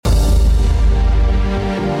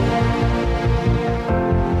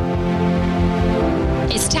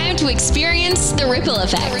experience the ripple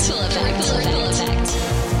effect.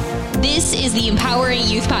 This is the Empowering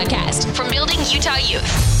Youth Podcast from Building Utah Youth,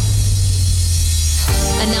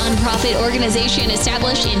 a nonprofit organization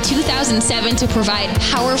established in 2007 to provide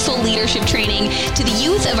powerful leadership training to the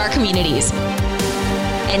youth of our communities.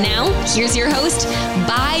 And now, here's your host,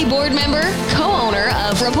 board member, co-owner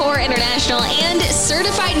of Rapport International, and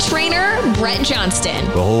certified trainer, Brett Johnston.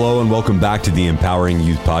 Well, hello and welcome back to the Empowering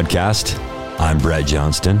Youth Podcast. I'm Brett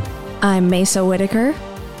Johnston. I'm Maesa Whitaker.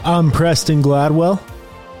 I'm Preston Gladwell,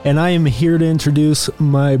 and I am here to introduce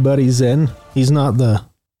my buddy Zen. He's not the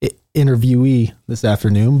interviewee this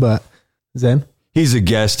afternoon, but Zen. He's a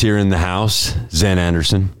guest here in the house, Zen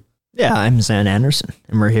Anderson. Yeah, I'm Zen Anderson,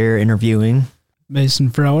 and we're here interviewing Mason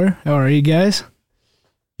Froerer. How are you guys?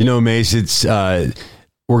 You know, Mace, it's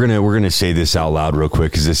we're gonna say this out loud real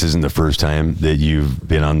quick because this isn't the first time that you've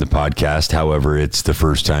been on the podcast. However, it's the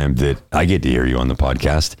first time that I get to hear you on the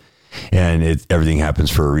podcast, and everything happens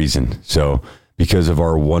for a reason. So, because of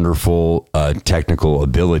our wonderful technical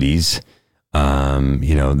abilities,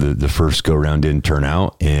 the first go round didn't turn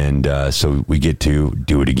out, and so we get to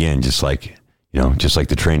do it again, just like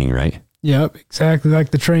the training, right? Yep, exactly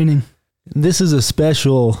like the training. This is a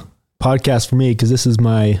special podcast for me because this is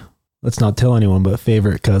my, let's not tell anyone, but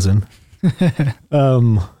favorite cousin.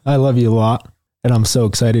 I love you a lot, and I'm so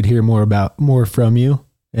excited to hear more from you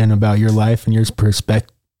and about your life and your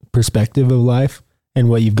perspective of life and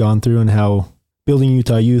what you've gone through and how Building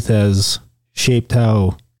Utah Youth has shaped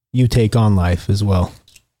how you take on life as well.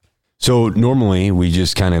 So normally we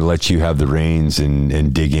just kind of let you have the reins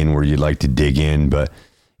and dig in where you'd like to dig in, but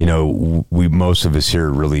most of us here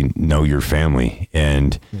really know your family,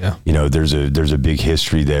 and there's a big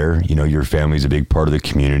history there. Your family's a big part of the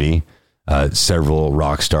community. Several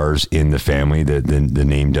rock stars in the family. The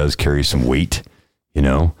name does carry some weight,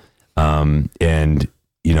 and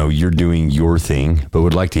you're doing your thing, but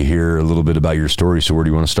would like to hear a little bit about your story. So where do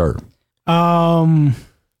you want to start?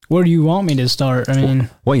 Where do you want me to start? I mean,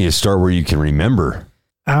 why don't you start where you can remember,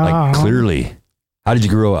 like clearly. How did you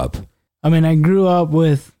grow up? I mean, I grew up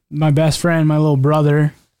with my best friend, my little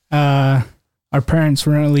brother. Our parents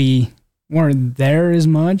weren't there as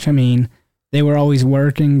much. I mean, they were always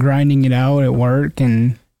working, grinding it out at work.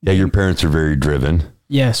 And yeah, your parents are very driven.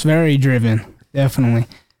 Yes, very driven, definitely.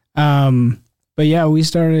 But yeah, we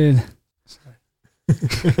started.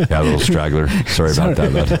 Yeah, a little straggler. Sorry about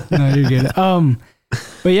that, bud. No, you're good.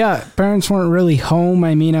 But yeah, parents weren't really home.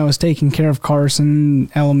 I mean, I was taking care of Carson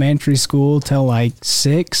Elementary School till like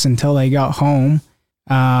 6 until they got home.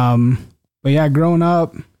 But yeah, growing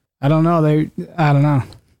up, I don't know.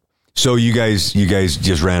 So you guys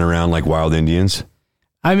just ran around like wild Indians?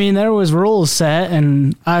 I mean, there was rules set,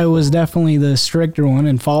 and I was definitely the stricter one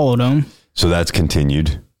and followed them. So that's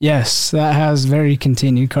continued? Yes, that has very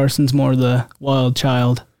continued. Carson's more the wild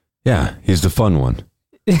child. Yeah, he's the fun one.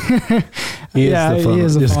 He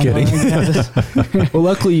is the fun one. Well,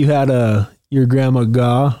 luckily you had your grandma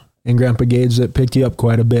Ga and Grandpa Gage that picked you up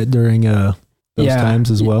quite a bit during those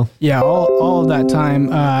times as well. Yeah, all of that time,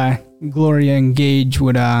 Gloria and Gage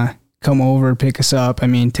would come over, pick us up. I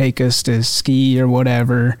mean, take us to ski or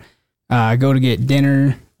whatever, go to get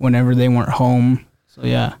dinner whenever they weren't home. So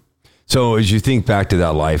yeah. So as you think back to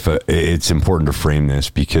that life, it's important to frame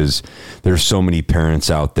this because there's so many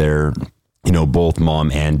parents out there, both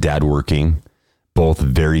mom and dad working, both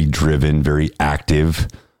very driven, very active,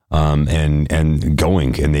 and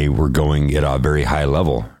going, and they were going at a very high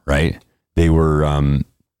level, right? They were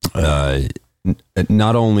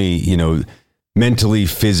not only, mentally,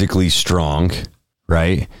 physically strong,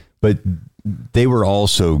 right? But they were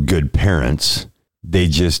also good parents. They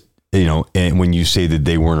just, and when you say that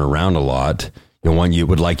they weren't around a lot,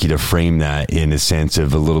 would like you to frame that in a sense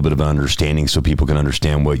of a little bit of an understanding so people can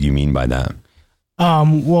understand what you mean by that.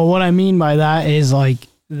 Well, what I mean by that is like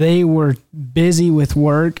they were busy with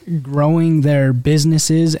work, growing their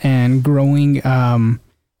businesses and growing to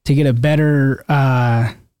get a better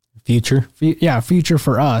future. Future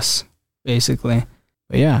for us, basically.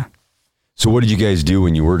 But yeah. So what did you guys do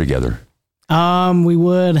when you were together? We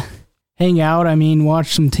would hang out. I mean,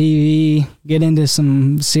 watch some TV, get into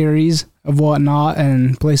some series of whatnot,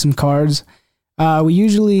 and play some cards.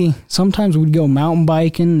 Sometimes we'd go mountain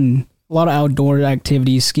biking and a lot of outdoor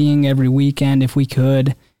activities, skiing every weekend if we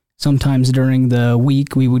could. Sometimes during the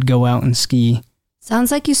week we would go out and ski.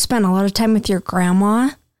 Sounds like you spent a lot of time with your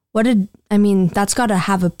grandma. That's got to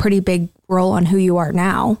have a pretty big role on who you are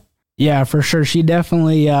now. Yeah, for sure. She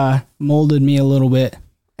definitely molded me a little bit.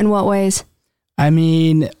 In what ways? I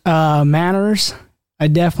mean, manners. I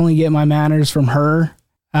definitely get my manners from her.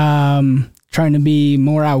 Trying to be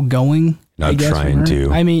more outgoing. Not trying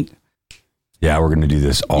to. I mean, Yeah, we're going to do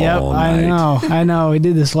this all night. I know. We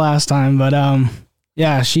did this last time, but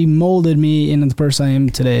yeah, she molded me into the person I am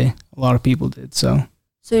today. A lot of people did, so.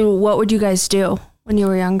 So what would you guys do when you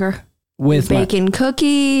were younger? With baking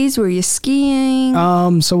cookies? Were you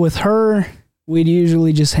skiing? So with her, we'd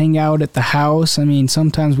usually just hang out at the house. I mean,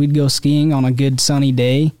 sometimes we'd go skiing on a good sunny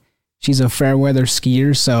day. She's a fair weather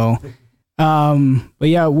skier, so. But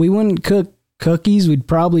yeah, we wouldn't cook cookies. We'd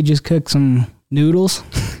probably just cook some noodles.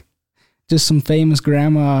 Just some famous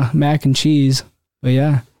grandma mac and cheese. But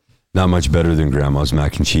yeah. Not much better than grandma's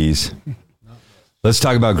mac and cheese. Let's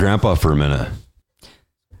talk about grandpa for a minute.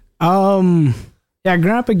 Yeah,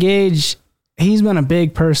 Grandpa Gage, he's been a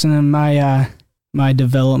big person in my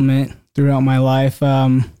development throughout my life.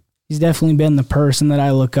 He's definitely been the person that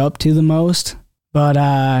I look up to the most. But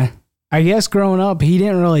I guess growing up, he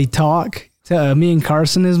didn't really talk to me and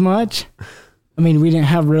Carson as much. I mean, we didn't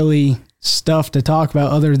have really stuff to talk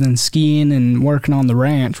about other than skiing and working on the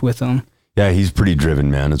ranch with him. Yeah, he's a pretty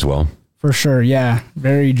driven man as well. For sure, yeah.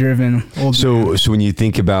 Very driven. So when you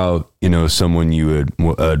think about, someone you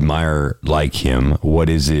would admire like him, what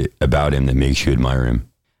is it about him that makes you admire him?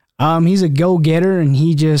 He's a go-getter, and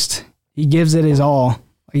he gives it his all.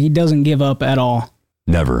 He doesn't give up at all.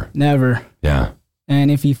 Never. Yeah.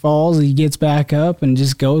 And if he falls, he gets back up and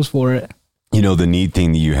just goes for it. The neat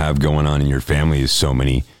thing that you have going on in your family is so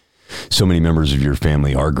many members of your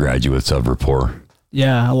family are graduates of Rapport.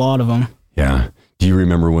 Yeah, a lot of them. Yeah. Do you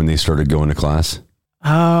remember when they started going to class?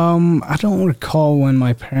 I don't recall when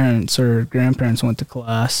my parents or grandparents went to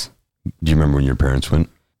class. Do you remember when your parents went?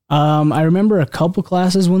 I remember a couple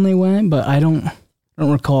classes when they went, but I don't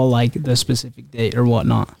recall like the specific date or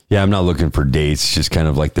whatnot. Yeah, I'm not looking for dates, just kind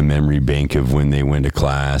of like the memory bank of when they went to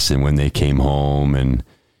class and when they came home, and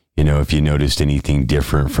if you noticed anything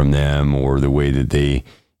different from them or the way that they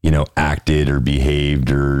acted or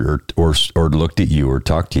behaved or looked at you or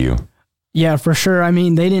talked to you. Yeah, for sure. I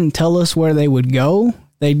mean, they didn't tell us where they would go.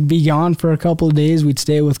 They'd be gone for a couple of days. We'd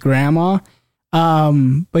stay with grandma.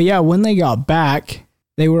 But yeah, when they got back,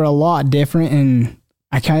 they were a lot different, and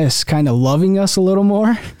I kind of loving us a little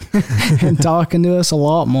more and talking to us a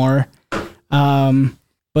lot more.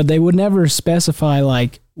 But they would never specify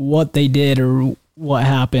like what they did or what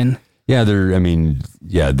happened. Yeah,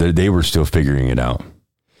 they were still figuring it out.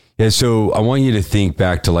 Yeah, so I want you to think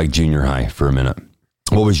back to like junior high for a minute.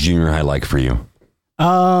 What was junior high like for you?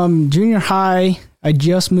 Junior high, I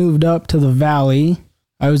just moved up to the valley.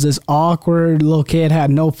 I was this awkward little kid,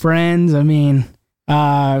 had no friends. I mean,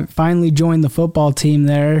 finally joined the football team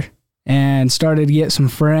there and started to get some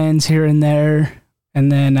friends here and there.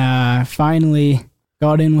 And then finally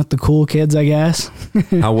got in with the cool kids, I guess.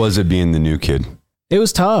 How was it being the new kid? It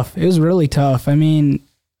was tough. It was really tough. I mean,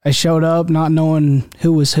 I showed up not knowing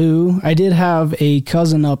who was who. I did have a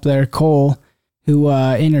cousin up there, Cole, who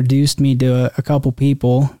introduced me to a couple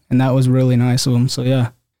people, and that was really nice of him. So, yeah.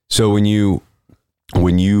 So when you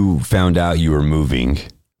found out you were moving,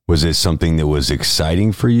 was it something that was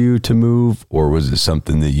exciting for you to move, or was it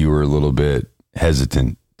something that you were a little bit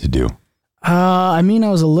hesitant to do? I mean, I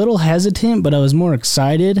was a little hesitant, but I was more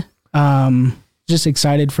excited. Just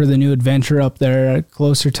excited for the new adventure up there,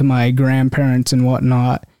 closer to my grandparents and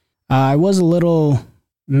whatnot. I was a little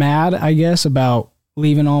mad, I guess, about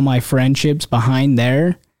leaving all my friendships behind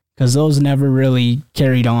there, because those never really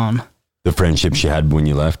carried on. The friendships you had when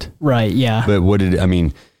you left? Right, yeah. But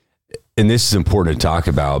and this is important to talk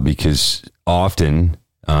about, because often,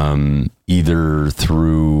 either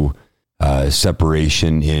through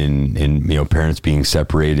separation in parents being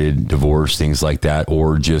separated, divorce, things like that,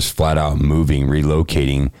 or just flat out moving,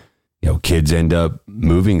 relocating, kids end up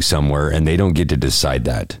moving somewhere and they don't get to decide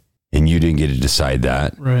that. And you didn't get to decide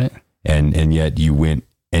that. Right. And yet you went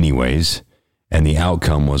anyways. And the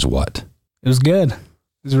outcome was what? It was good. It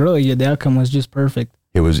was really good. The outcome was just perfect.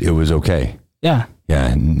 It was okay. Yeah. Yeah.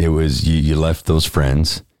 And it was, you left those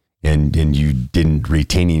friends and you didn't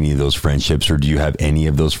retain any of those friendships, or do you have any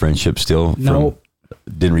of those friendships still? No.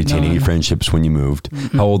 Didn't retain any friendships when you moved.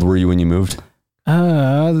 Mm-hmm. How old were you when you moved?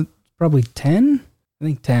 Probably 10. I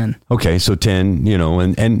think 10. Okay. So 10,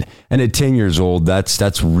 and at 10 years old,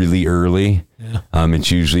 that's really early. Yeah.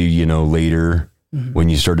 It's usually, later mm-hmm. when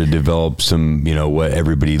you start to develop some, what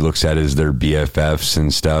everybody looks at as their BFFs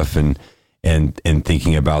and stuff, and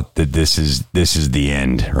thinking about that this is the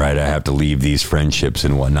end, right? I have to leave these friendships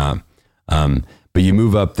and whatnot. But you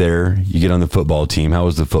move up there, you get on the football team. How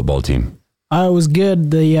was the football team? It was good.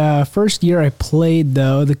 The first year I played,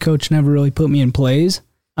 though, the coach never really put me in plays.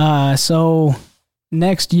 So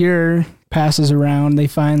next year passes around, they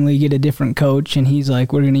finally get a different coach, and he's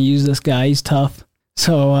like, we're going to use this guy. He's tough.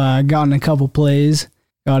 So got in a couple plays,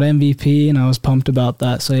 got MVP, and I was pumped about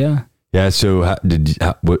that. So yeah. Yeah. So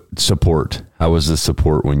what support? How was the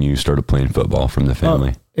support when you started playing football from the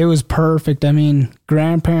family? It was perfect. I mean,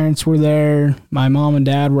 grandparents were there. My mom and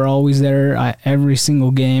dad were always there every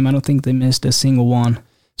single game. I don't think they missed a single one.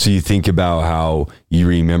 So you think about how you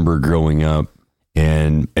remember growing up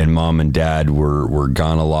and mom and dad were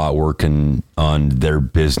gone a lot, working on their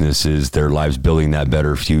businesses, their lives, building that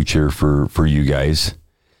better future for you guys.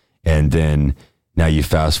 And then now you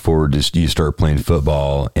fast forward to you start playing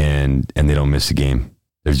football and they don't miss a game.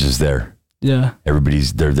 They're just there. Yeah.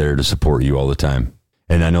 They're there to support you all the time.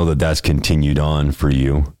 And I know that that's continued on for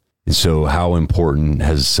you. And so how important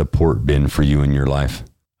has support been for you in your life?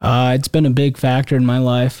 It's been a big factor in my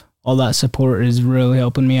life. All that support is really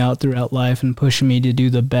helping me out throughout life and pushing me to do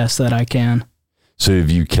the best that I can. So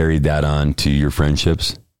have you carried that on to your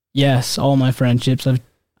friendships? Yes, all my friendships. I've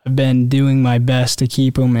been doing my best to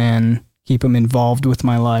keep them involved with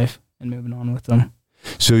my life and moving on with them.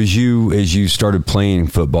 So as you started playing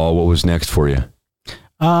football, what was next for you?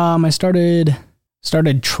 I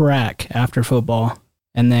started track after football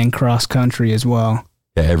and then cross country as well.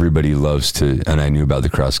 Yeah, everybody loves to, and I knew about the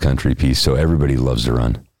cross country piece, so everybody loves to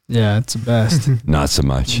run. Yeah, it's the best. Not so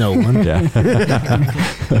much. No one. Yeah.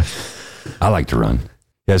 I like to run.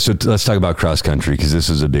 Yeah, so let's talk about cross country because this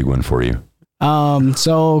is a big one for you.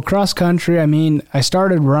 So cross country, I mean, I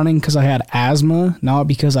started running because I had asthma, not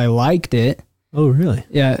because I liked it. Oh, really?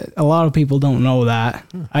 Yeah, a lot of people don't know that.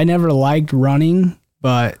 I never liked running,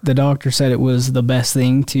 but the doctor said it was the best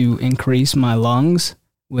thing to increase my lungs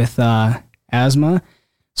with asthma.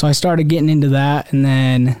 So I started getting into that and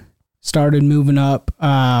then started moving up.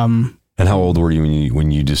 And how old were you when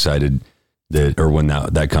you decided that, or when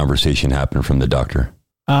that conversation happened from the doctor?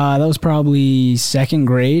 That was probably second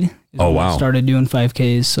grade. Oh, wow. I started doing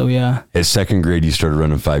 5Ks. So yeah. At second grade, you started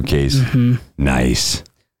running 5Ks. Mm-hmm. Nice.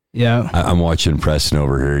 Yeah. I'm watching Preston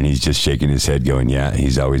over here and he's just shaking his head going, yeah,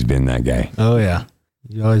 he's always been that guy. Oh yeah.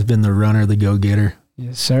 You've always been the runner, the go-getter.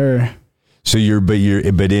 Yes, sir. So but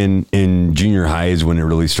in junior high is when it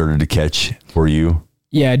really started to catch for you.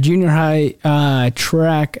 Yeah, junior high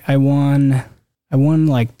track. I won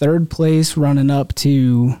like third place running up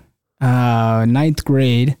to ninth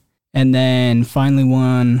grade, and then finally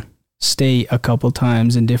won state a couple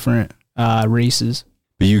times in different races.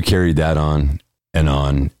 But you carried that on and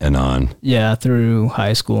on and on. Yeah, through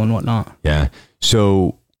high school and whatnot. Yeah.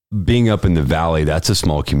 So being up in the valley, that's a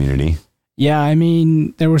small community. Yeah, I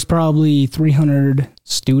mean, there was probably 300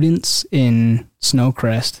 students in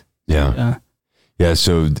Snowcrest. Yeah. Yeah.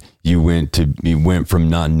 So you went from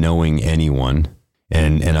not knowing anyone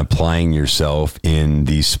and applying yourself in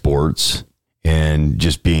these sports and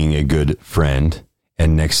just being a good friend.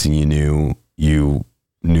 And next thing you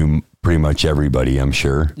knew pretty much everybody, I'm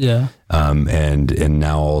sure. Yeah. And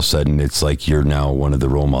now all of a sudden it's like you're now one of the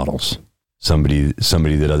role models, somebody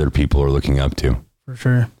that other people are looking up to. For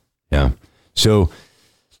sure. Yeah. So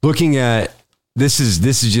looking at this is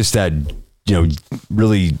just that,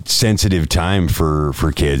 really sensitive time for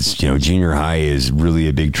kids. Junior high is really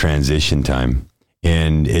a big transition time.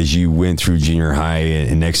 And as you went through junior high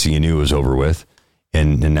and next thing you knew it was over with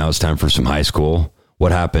and now it's time for some high school.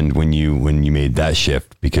 What happened when you made that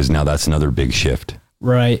shift? Because now that's another big shift.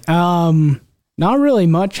 Right. Not really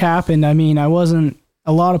much happened. I mean, a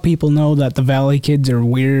lot of people know that the Valley kids are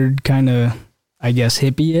weird, kind of, I guess,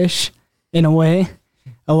 hippie-ish in a way.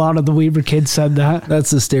 A lot of the Weber kids said that.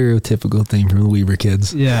 That's the stereotypical thing from the Weber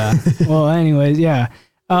kids. Yeah. Well, anyways, yeah.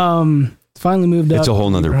 Finally moved up. It's a whole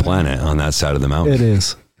nother planet on that side of the mountain. It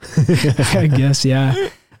is. I guess, yeah.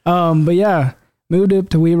 But yeah, moved up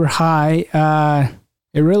to Weber High.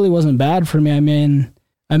 It really wasn't bad for me. I mean,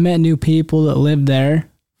 I met new people that lived there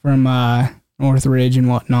from Northridge and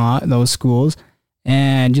whatnot, those schools,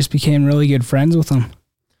 and just became really good friends with them.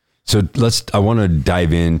 So I want to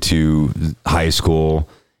dive into high school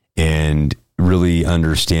and really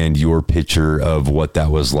understand your picture of what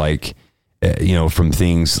that was like, from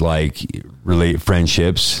things like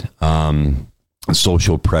friendships,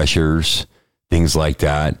 social pressures, things like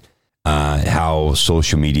that. How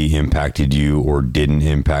social media impacted you or didn't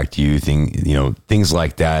impact you, things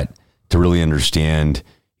like that to really understand,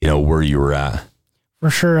 where you were at. For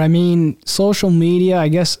sure. I mean, social media, I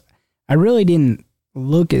guess I really didn't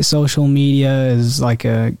look at social media as like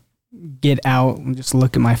a get out and just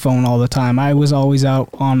look at my phone all the time. I was always out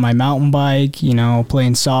on my mountain bike,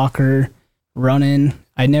 playing soccer, running.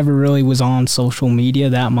 I never really was on social media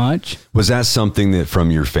that much. Was that something that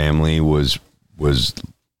from your family was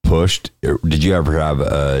pushed? Did you ever have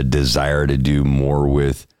a desire to do more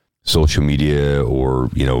with social media or,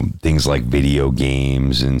 things like video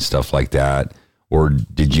games and stuff like that? or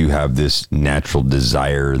did you have this natural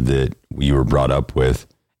desire that you were brought up with?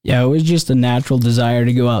 Yeah, it was just a natural desire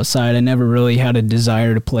to go outside. I never really had a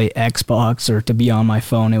desire to play Xbox or to be on my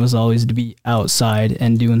phone. It was always to be outside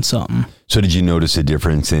and doing something. So did you notice a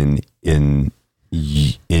difference in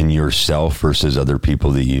yourself versus other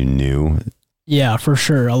people that you knew? Yeah, for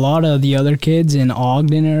sure. A lot of the other kids in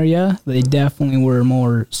Ogden area, they definitely were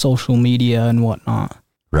more social media and whatnot.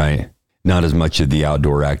 Right. Not as much of the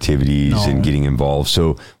outdoor activities and getting involved.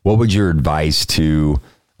 So what would your advice to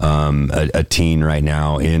a teen right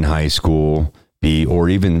now in high school be, or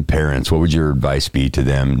even parents? What would your advice be to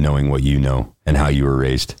them, knowing what you know and how you were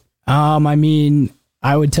raised? I mean,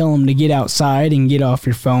 I would tell them to get outside and get off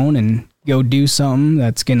your phone and go do something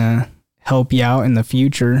that's going to help you out in the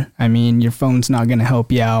future. I mean, your phone's not going to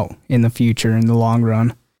help you out in the future, in the long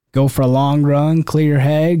run. Go for a long run, clear your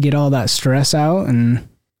head, get all that stress out, and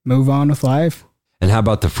move on with life. And how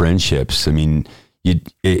about the friendships? I mean,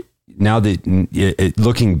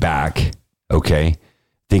 looking back, okay,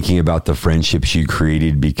 thinking about the friendships you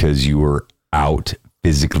created because you were out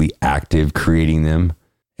physically active creating them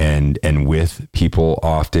and with people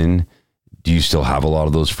often, do you still have a lot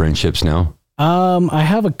of those friendships now? I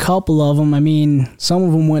have a couple of them. I mean, some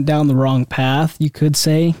of them went down the wrong path, you could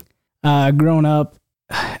say. Growing up,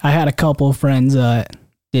 I had a couple of friends that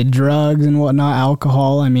did drugs and whatnot,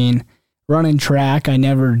 alcohol. I mean, running track, I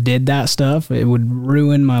never did that stuff. It would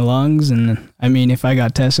ruin my lungs. And I mean, if I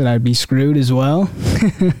got tested, I'd be screwed as well.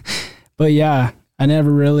 But yeah, I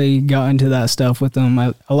never really got into that stuff with them.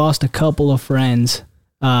 I lost a couple of friends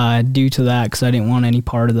due to that because I didn't want any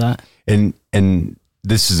part of that. And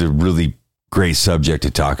this is a really great subject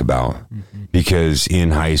to talk about because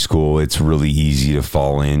in high school, it's really easy to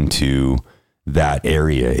fall into that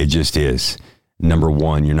area. It just is. Number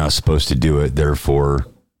one, you're not supposed to do it. Therefore,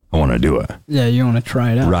 I want to do it. Yeah, you want to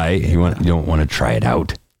try it out. Right. You don't want to try it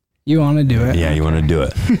out. You want to do it. Yeah, you want to do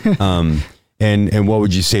it. And what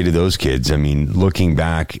would you say to those kids? I mean, looking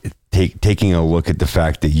back, taking a look at the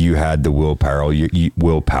fact that you had the willpower,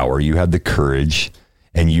 you had the courage,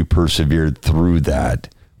 and you persevered through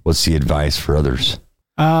that. What's the advice for others?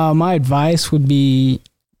 My advice would be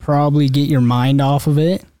probably get your mind off of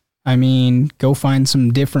it. I mean, go find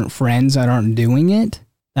some different friends that aren't doing it.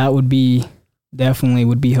 That would be definitely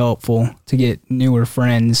would be helpful to get newer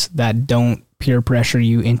friends that don't peer pressure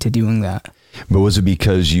you into doing that. But was it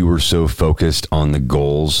because you were so focused on the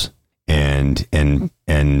goals and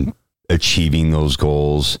achieving those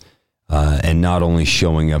goals, and not only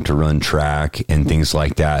showing up to run track and things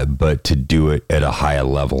like that, but to do it at a higher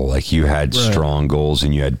level? Like you had strong goals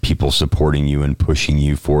and you had people supporting you and pushing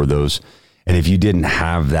you for those. And if you didn't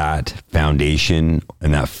have that foundation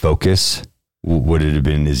and that focus, would it have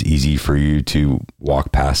been as easy for you to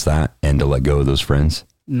walk past that and to let go of those friends?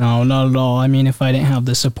 No, not at all. I mean, if I didn't have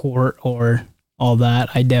the support or all that,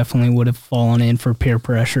 I definitely would have fallen in for peer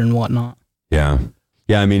pressure and whatnot. Yeah.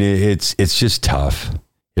 Yeah. I mean, it's just tough.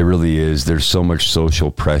 It really is. There's so much social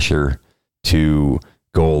pressure to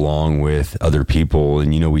go along with other people.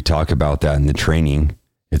 And, we talk about that in the training.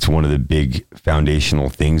 It's one of the big foundational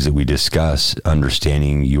things that we discuss,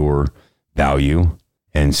 understanding your value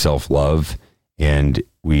and self-love. And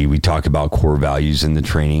we talk about core values in the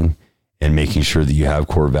training and making sure that you have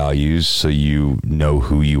core values so you know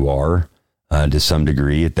who you are to some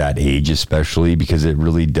degree at that age, especially because it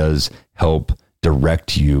really does help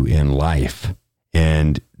direct you in life.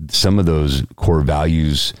 And some of those core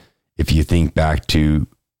values, if you think back to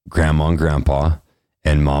grandma and grandpa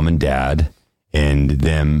and mom and dad and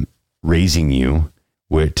them raising you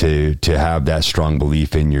to have that strong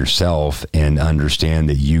belief in yourself and understand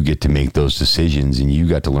that you get to make those decisions, and you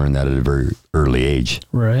got to learn that at a very early age.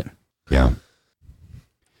 Right. Yeah.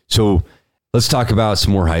 So let's talk about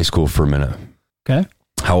some more high school for a minute. Okay.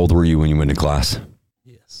 How old were you when you went to class?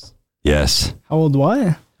 Yes. How old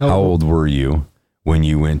what? How old were you when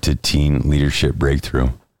you went to Teen Leadership Breakthrough,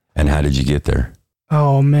 and how did you get there?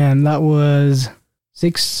 Oh man, that was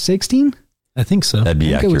 16? I think so. That'd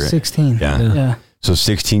be I think accurate. It was 16. Yeah. So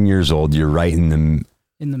 16 years old, you're right in the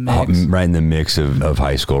mix. right in the mix of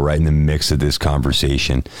high school, right in the mix of this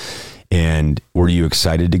conversation. And were you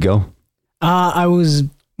excited to go? I was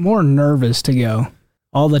more nervous to go.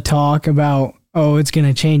 All the talk about, it's going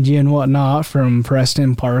to change you and whatnot from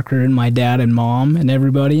Preston, Parker, and my dad and mom and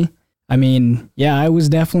everybody. I mean, yeah, I was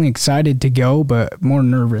definitely excited to go, but more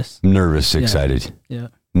nervous. Excited. Yeah.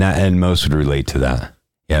 And most would relate to that.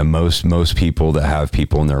 Yeah, most people that have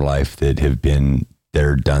people in their life that have been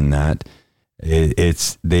there, done that,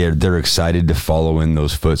 they're excited to follow in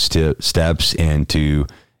those footsteps and to,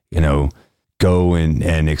 go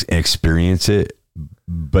and experience it.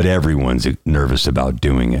 but everyone's nervous about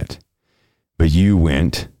doing it. But you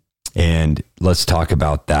went, and let's talk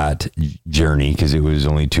about that journey, because it was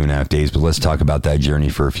only 2.5 days, but let's talk about that journey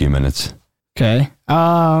for a few minutes. Okay.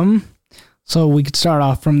 So we could start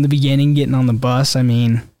off from the beginning, getting on the bus. I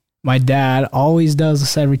mean, my dad always does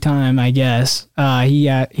this every time, I guess.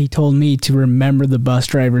 He told me to remember the bus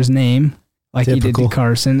driver's name, like Typical. he did to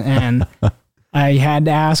Carson, and I had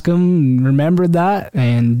to ask him, remembered that,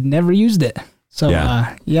 and never used it. So,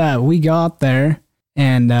 we got there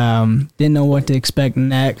and didn't know what to expect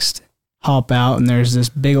next. Hop out, and there's this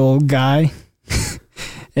big old guy,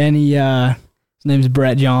 and his name's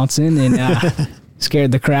Brett Johnston, and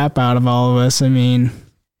scared the crap out of all of us. I mean,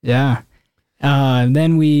 yeah.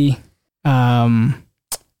 Then we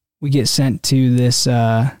get sent to this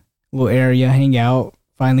little area, hang out,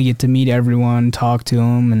 finally get to meet everyone, talk to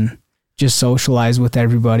them, and just socialize with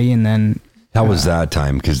everybody. And then how was that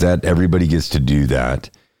time? Because that everybody gets to do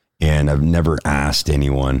that, and I've never asked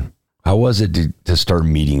anyone. How was it to start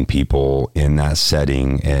meeting people in that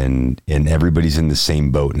setting, and everybody's in the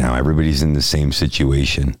same boat now? Everybody's in the same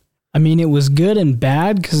situation. I mean, it was good and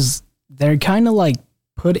bad because they're kind of like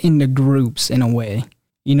put into groups in a way,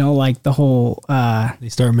 you know, like the whole, They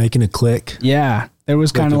start making a clique. yeah, there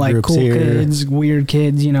was kind of like groups cool here. kids, weird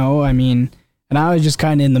kids, you know, I mean, and I was just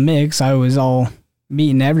kind of in the mix. I was all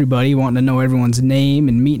meeting everybody, wanting to know everyone's name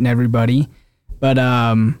and meeting everybody. But,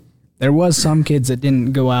 there was some kids that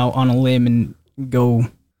didn't go out on a limb and go,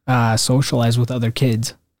 socialize with other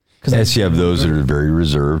kids. Yes, you have those that are very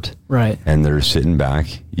reserved. Right. And they're sitting back.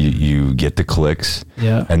 You get the clicks.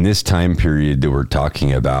 Yeah. And this time period that we're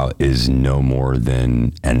talking about is no more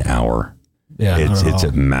than an hour. Yeah, It's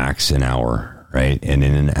at max an hour, right? And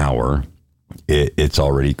in an hour, it's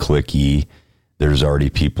already clicky. There's already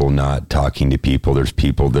people not talking to people. There's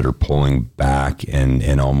people that are pulling back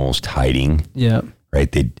and almost hiding. Yeah.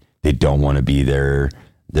 Right? They don't want to be there.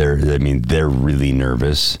 They're really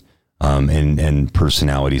nervous. And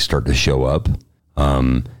personalities start to show up.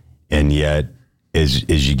 And yet,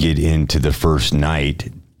 as you get into the first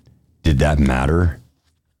night, did that matter?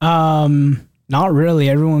 Not really.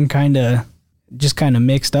 Everyone kind of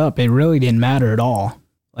mixed up. It really didn't matter at all.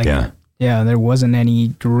 Like, Yeah. there wasn't any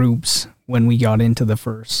groups when we got into the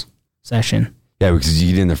first session. Yeah, because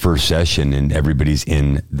you get in the first session and everybody's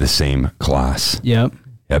in the same class. Yep.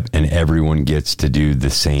 Yep. And everyone gets to do the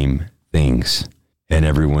same things. And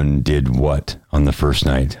everyone did what on the first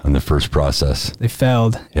night, on the first process? They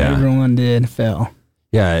failed. Yeah. Everyone did fail.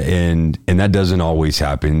 Yeah, and that doesn't always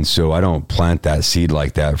happen. So I don't plant that seed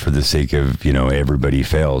like that for the sake of, everybody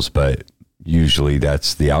fails, but usually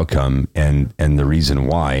that's the outcome. And the reason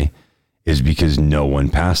why is because no one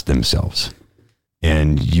passed themselves.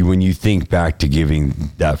 And when you think back to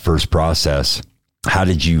giving that first process, how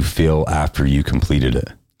did you feel after you completed it?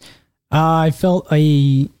 I felt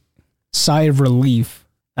a sigh of relief.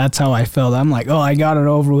 That's how I felt. I'm like, I got it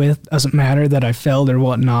over with. Doesn't matter that I failed or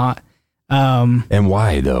whatnot. And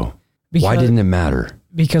why though? Why didn't it matter?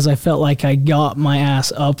 Because I felt like I got my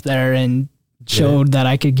ass up there and showed that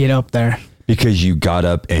I could get up there. Because you got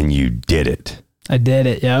up and you did it. I did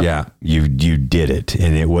it. Yep. Yeah, you did it.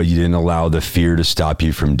 And you didn't allow the fear to stop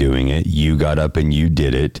you from doing it. You got up and you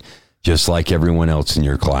did it just like everyone else in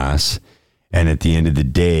your class. And at the end of the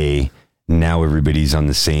day, now everybody's on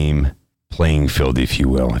the same playing field, if you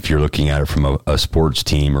will. If you're looking at it from a sports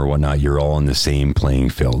team or whatnot, you're all on the same playing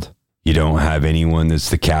field. You don't have anyone that's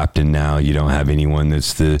the captain now. You don't have anyone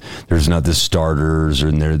there's not the starters,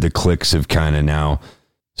 and the cliques have kind of now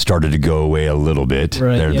started to go away a little bit.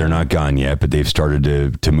 Right, They're not gone yet, but they've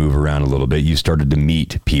started to move around a little bit. You started to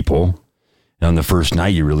meet people. And on the first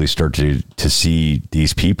night, you really start to see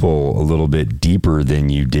these people a little bit deeper than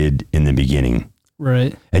you did in the beginning.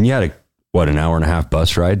 Right. And you had an hour and a half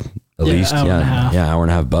bus ride at least? Hour and a half. Yeah, hour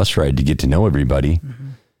and a half bus ride to get to know everybody.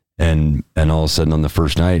 Mm-hmm. And all of a sudden on the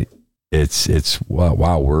first night, it's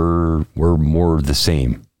wow, we're more the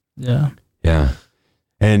same. Yeah. Yeah.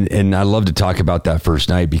 And I love to talk about that first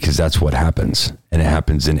night because that's what happens. And it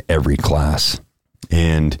happens in every class.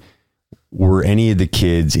 And were any of the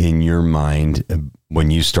kids in your mind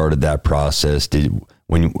when you started that process, and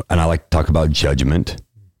I like to talk about judgment,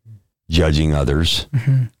 judging others.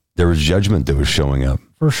 Mm-hmm. There was judgment that was showing up.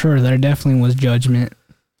 For sure. There definitely was judgment.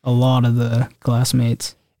 A lot of the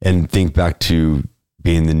classmates. And think back to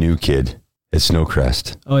being the new kid at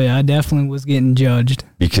Snowcrest. Oh yeah, I definitely was getting judged.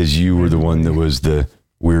 Because you were the one that was the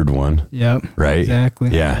weird one. Yep. Right? Exactly.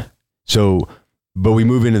 Yeah. So, but we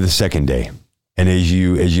move into the second day. And as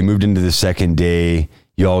you moved into the second day,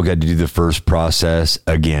 you all got to do the first process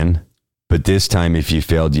again. But this time, if you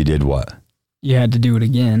failed, you did what? You had to do it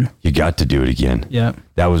again. You got to do it again. Yeah.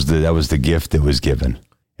 That was the gift that was given.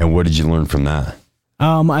 And what did you learn from that?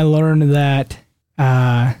 I learned that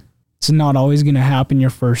it's not always going to happen your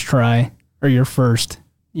first try or your first,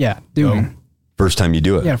 doing. First time you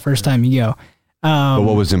do it. Yeah, first time you go. But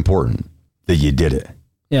what was important? That you did it.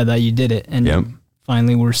 Yeah, that you did it. And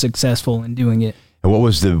finally were successful in doing it. And what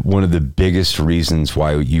was one of the biggest reasons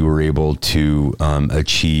why you were able to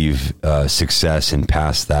achieve success and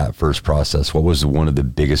pass that first process? What was one of the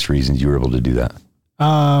biggest reasons you were able to do that?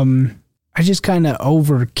 I just kind of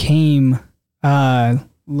overcame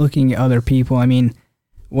looking at other people. I mean,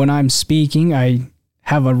 when I'm speaking, I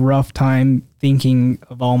have a rough time thinking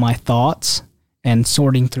of all my thoughts and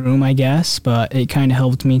sorting through them, I guess, but it kind of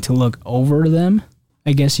helped me to look over them,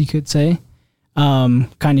 I guess you could say.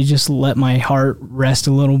 Kind of just let my heart rest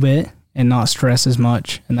a little bit and not stress as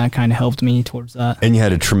much, and that kind of helped me towards that. And you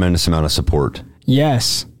had a tremendous amount of support.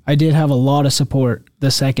 Yes, I did have a lot of support the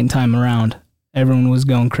second time around. Everyone was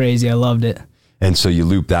going crazy. I loved it. And so you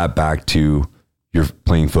loop that back to your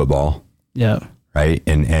playing football. Yeah. Right.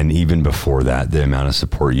 And even before that, the amount of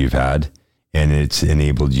support you've had, and it's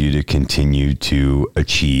enabled you to continue to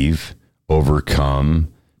achieve,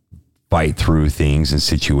 overcome, fight through things and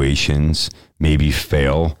situations, maybe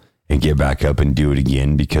fail and get back up and do it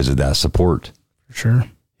again because of that support. For sure.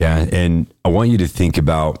 Yeah. And I want you to think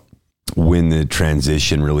about when the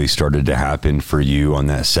transition really started to happen for you on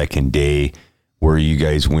that second day, where you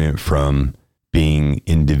guys went from being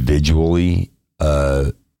individually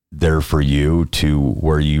there for you to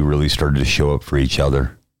where you really started to show up for each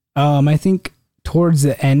other. I think towards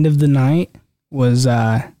the end of the night was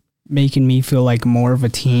making me feel like more of a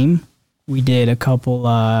team. We did a couple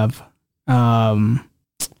of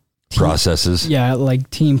processes. Yeah, like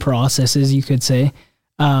team processes, you could say.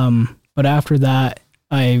 But after that,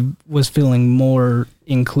 I was feeling more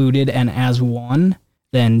included and as one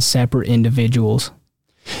than separate individuals.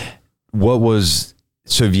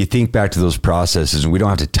 So if you think back to those processes, and we don't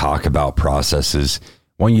have to talk about processes,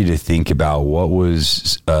 I want you to think about what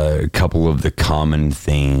was a couple of the common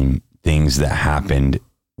things that happened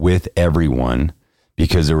with everyone,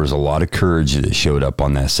 because there was a lot of courage that showed up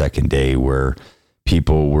on that second day where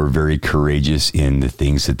people were very courageous in the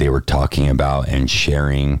things that they were talking about and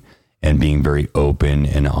sharing and being very open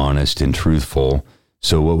and honest and truthful.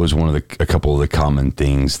 So what was a couple of the common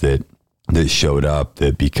things that showed up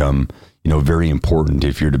that become, very important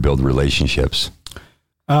if you're to build relationships?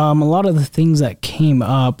 A lot of the things that came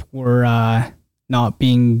up were not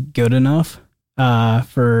being good enough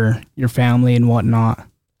for your family and whatnot.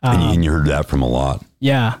 And you heard that from a lot.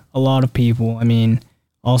 Yeah, a lot of people. I mean,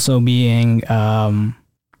 also being, I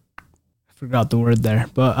forgot the word there,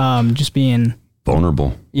 but just being...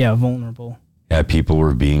 Vulnerable. Yeah, vulnerable. Yeah, people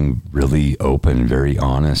were being really open, very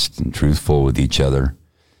honest and truthful with each other.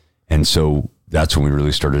 And so that's when we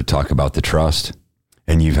really started to talk about the trust.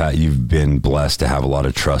 And you've been blessed to have a lot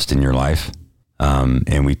of trust in your life.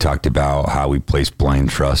 And we talked about how we place blind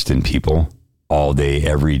trust in people all day,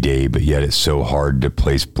 every day, but yet it's so hard to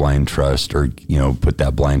place blind trust or, put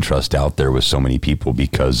that blind trust out there with so many people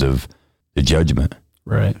because of the judgment.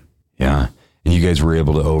 Right. Yeah. And you guys were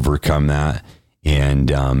able to overcome that. And,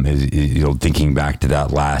 thinking back to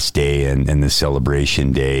that last day and the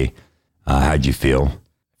celebration day, how'd you feel?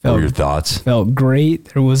 What were your thoughts? Felt great.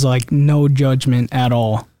 There was like no judgment at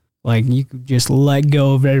all. Like you could just let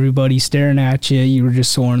go of everybody staring at you. You were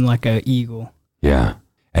just soaring like an eagle. Yeah.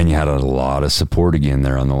 And you had a lot of support again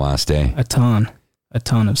there on the last day. A ton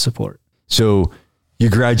of support. So you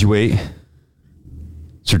graduate,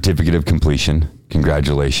 certificate of completion.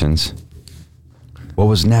 Congratulations. What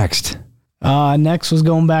was next? Next was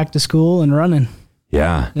going back to school and running.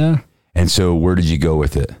 Yeah. Yeah. And so where did you go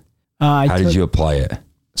with it? How did you apply it?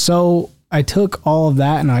 So I took all of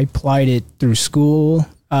that and I applied it through school,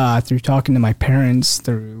 through talking to my parents,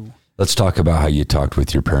 Let's talk about how you talked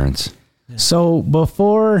with your parents. Yeah. So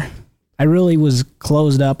before I really was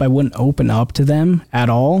closed up, I wouldn't open up to them at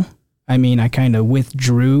all. I mean, I kind of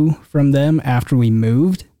withdrew from them after we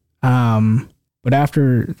moved. But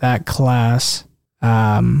after that class,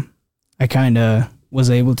 I kind of was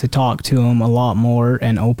able to talk to them a lot more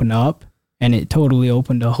and open up, and it totally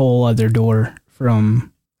opened a whole other door for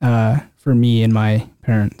me and my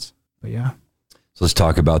parents. But yeah. So let's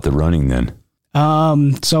talk about the running then.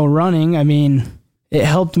 So running, I mean, it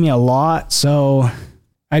helped me a lot. So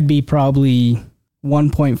I'd be probably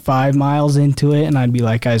 1.5 miles into it and I'd be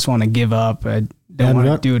like, I just want to give up. I don't want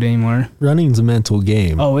to do it anymore. Running's a mental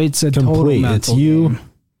game. Oh, it's a total mental It's you game.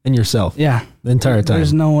 And yourself. Yeah. The entire time.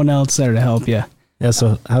 There's no one else there to help you. Yeah.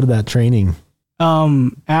 So how did that training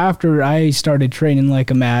After I started training like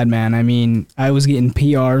a madman, I mean, I was getting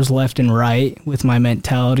PRs left and right with my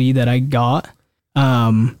mentality that I got.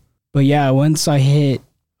 But yeah, once I hit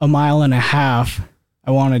 1.5 miles,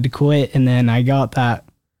 I wanted to quit. And then I got that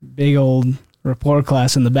big old report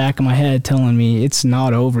class in the back of my head telling me it's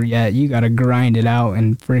not over yet. You got to grind it out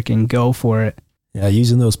and freaking go for it. Yeah,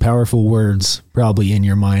 using those powerful words probably in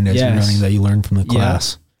your mind as you're running that you learned from the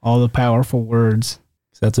class. All the powerful words.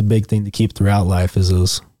 That's a big thing to keep throughout life is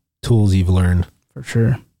those tools you've learned. For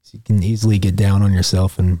sure. So you can easily get down on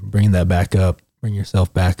yourself and bring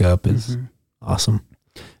yourself back up is awesome.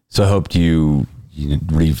 So I hope you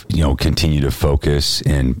continue to focus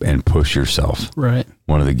and push yourself. Right.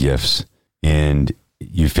 One of the gifts. And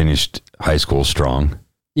you finished high school strong.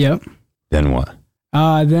 Yep. Then what?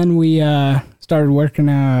 Then we started working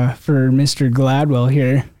for Mr. Gladwell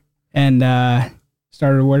here, and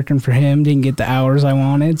started working for him. Didn't get the hours I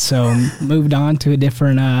wanted, so moved on to a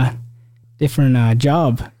different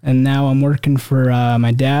job. And now I'm working for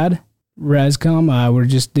my dad, Rescom. We're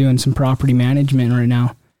just doing some property management right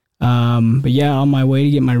now. But yeah, on my way to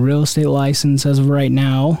get my real estate license as of right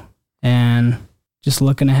now, and just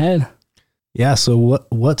looking ahead. Yeah. So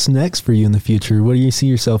what's next for you in the future? What do you see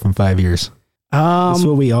yourself in 5 years? That's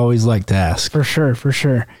what we always like to ask. For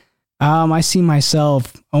sure. I see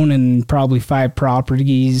myself owning probably 5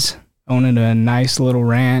 properties, owning a nice little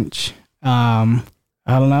ranch. I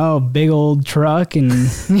don't know, a big old truck, and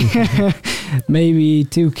maybe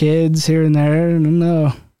 2 kids here and there. I don't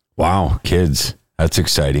know. Wow, kids. That's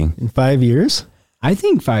exciting. In 5 years? I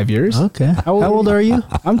think 5 years. Okay. How old are you?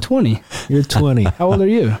 I'm 20. You're 20. How old are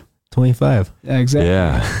you? 25. Yeah, exactly.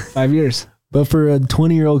 Yeah. 5 years. But for a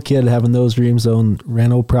 20-year-old kid having those dreams, own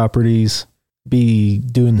rental properties, be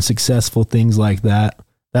doing successful things like that,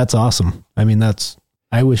 that's awesome. I mean,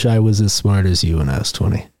 I wish I was as smart as you when I was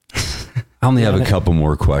 20. I only have a couple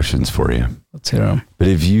more questions for you. Let's hear them. But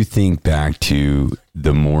if you think back to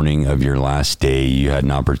the morning of your last day, you had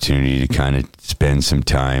an opportunity to kind of spend some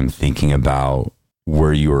time thinking about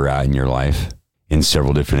where you were at in your life in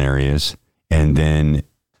several different areas, and then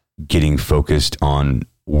getting focused on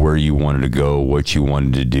where you wanted to go, what you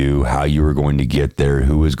wanted to do, how you were going to get there,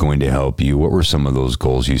 who was going to help you. What were some of those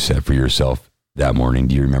goals you set for yourself that morning?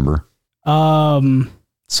 Do you remember? Some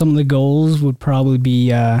of the goals would probably be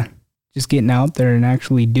just getting out there and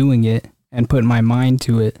actually doing it and putting my mind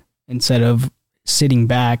to it instead of sitting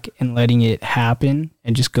back and letting it happen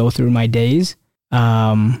and just go through my days.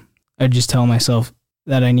 I just tell myself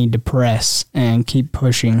that I need to press and keep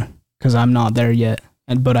pushing because I'm not there yet,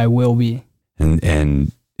 but I will be.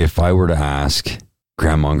 And if I were to ask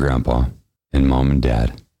Grandma and Grandpa and Mom and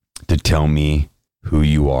Dad to tell me who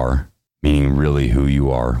you are, meaning really who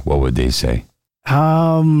you are, what would they say?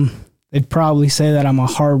 They'd probably say that I'm a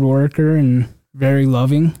hard worker and very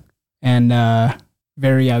loving and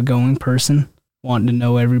very outgoing person, wanting to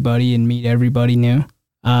know everybody and meet everybody new.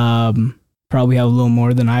 Probably have a little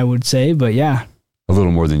more than I would say, but yeah. A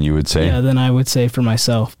little more than you would say? Yeah, than I would say for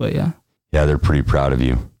myself, but yeah. Yeah, they're pretty proud of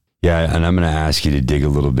you. Yeah, and I'm going to ask you to dig a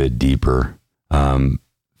little bit deeper.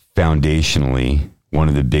 Foundationally, one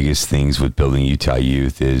of the biggest things with building Utah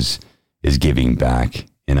Youth is giving back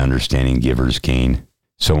and understanding givers gain.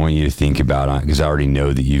 So I want you to think about, because I already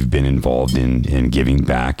know that you've been involved in giving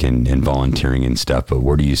back and volunteering and stuff, but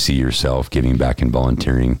where do you see yourself giving back and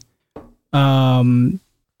volunteering?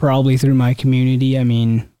 Probably through my community. I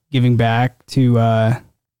mean, giving back to the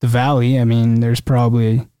valley. I mean, there's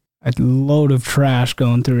probably a load of trash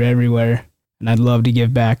going through everywhere, and I'd love to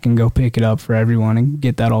give back and go pick it up for everyone and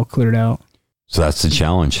get that all cleared out. So that's the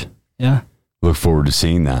challenge. Yeah. Look forward to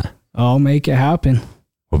seeing that. I'll make it happen.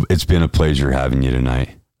 Well, it's been a pleasure having you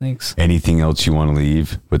tonight. Thanks. Anything else you want to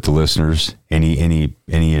leave with the listeners? Any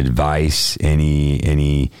advice?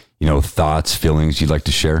 Any thoughts, feelings you'd like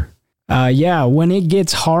to share? Yeah. When it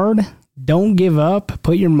gets hard, don't give up.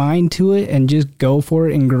 Put your mind to it and just go for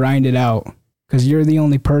it and grind it out. Because you're the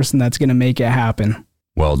only person that's going to make it happen.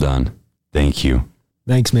 Well done. Thank you.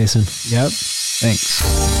 Thanks, Mason. Yep. Thanks.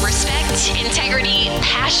 Respect, integrity,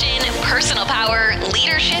 passion, personal power,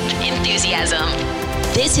 leadership, enthusiasm.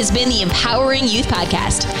 This has been the Empowering Youth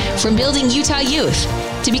Podcast from Building Utah Youth.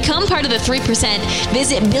 To become part of the 3%,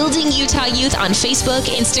 visit Building Utah Youth on Facebook,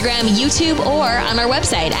 Instagram, YouTube, or on our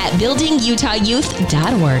website at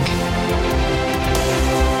buildingutahyouth.org.